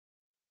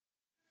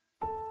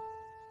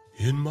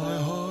In my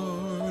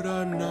heart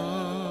I'm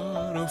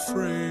not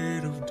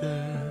afraid of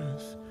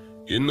death.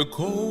 In the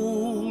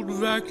cold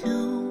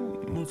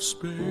vacuum of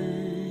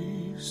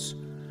space.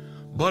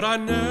 But I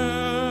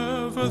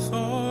never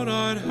thought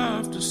I'd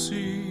have to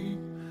see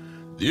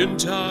the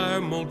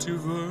entire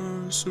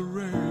multiverse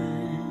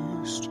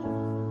erased.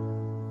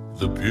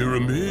 The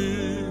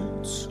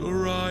pyramids,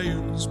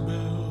 Orion's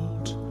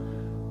belt,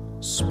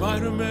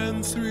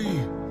 Spider-Man 3,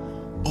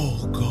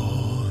 all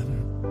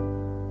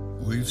gone.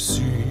 We've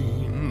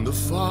seen the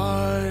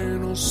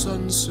final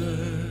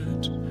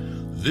sunset.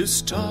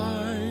 This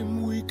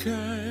time we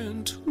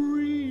can't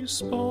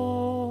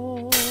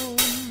respawn.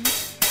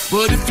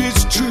 But if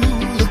it's true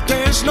that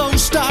there's no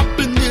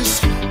stopping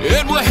this,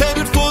 and we're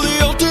headed for the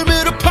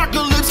ultimate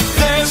apocalypse,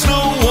 there's no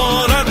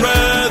one I'd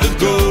rather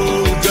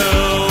go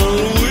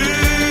down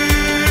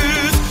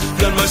with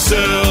than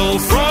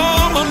myself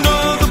from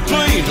another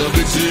plane of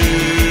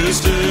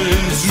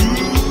existence.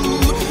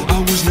 Ooh, I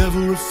was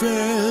never a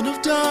fan of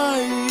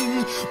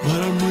dying, but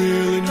I'm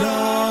really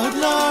not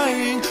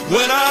lying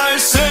when I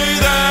say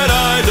that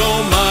I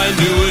don't mind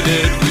doing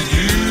it with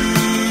you,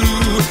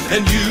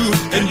 and you,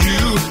 and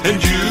you,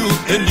 and you,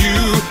 and you,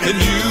 and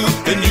you,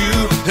 and you,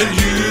 and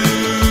you.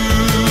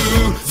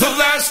 The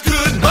last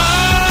goodbye.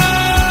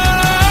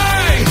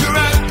 You're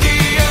at the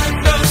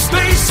end of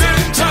space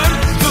and time.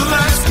 The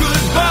last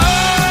goodbye.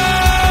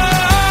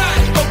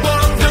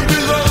 Above and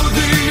below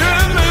the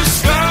endless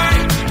sky.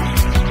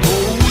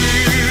 Oh,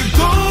 we're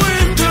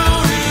going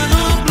down in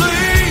a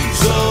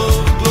blaze of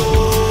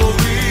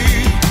glory.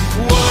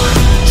 One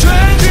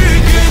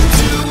tragic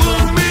into a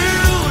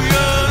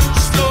million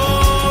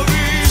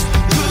stories.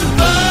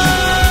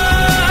 Goodbye,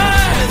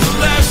 the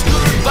last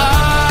goodbye.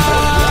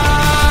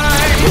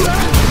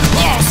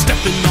 Oh,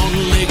 stepping on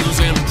Legos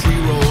and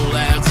pre-roll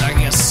ads. I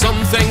guess some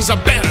things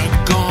are better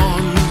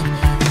gone.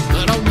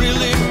 But I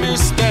really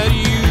miss that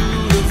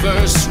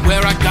universe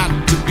where I got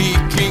to be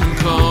King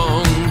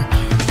Kong.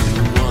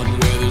 The one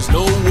where there's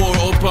no war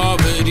or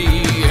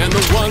poverty, and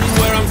the one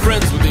where I'm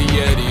friends with the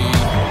Yeti,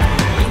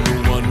 and the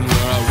one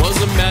where I was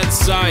a mad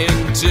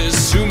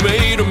scientist who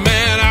made a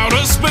man out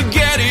of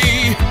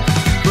spaghetti.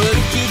 But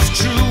if it's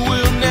true,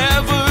 we'll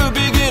never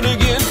begin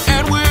again,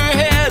 and we're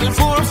headed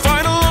for a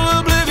final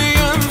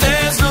oblivion.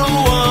 There's no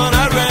one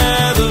I'd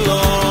rather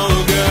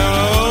log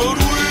out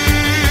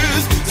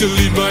with, to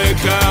leave my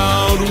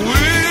account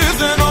with,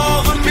 and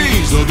all the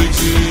me's of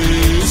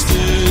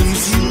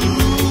existence.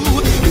 Ooh,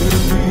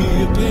 it'll be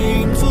a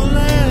painful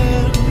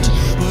end,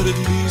 but at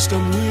least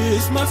I'm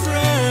with my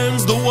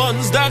friends, the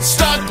ones that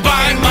stuck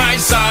by my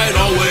side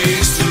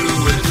always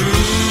through and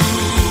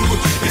through.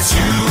 It's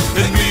you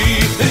and me.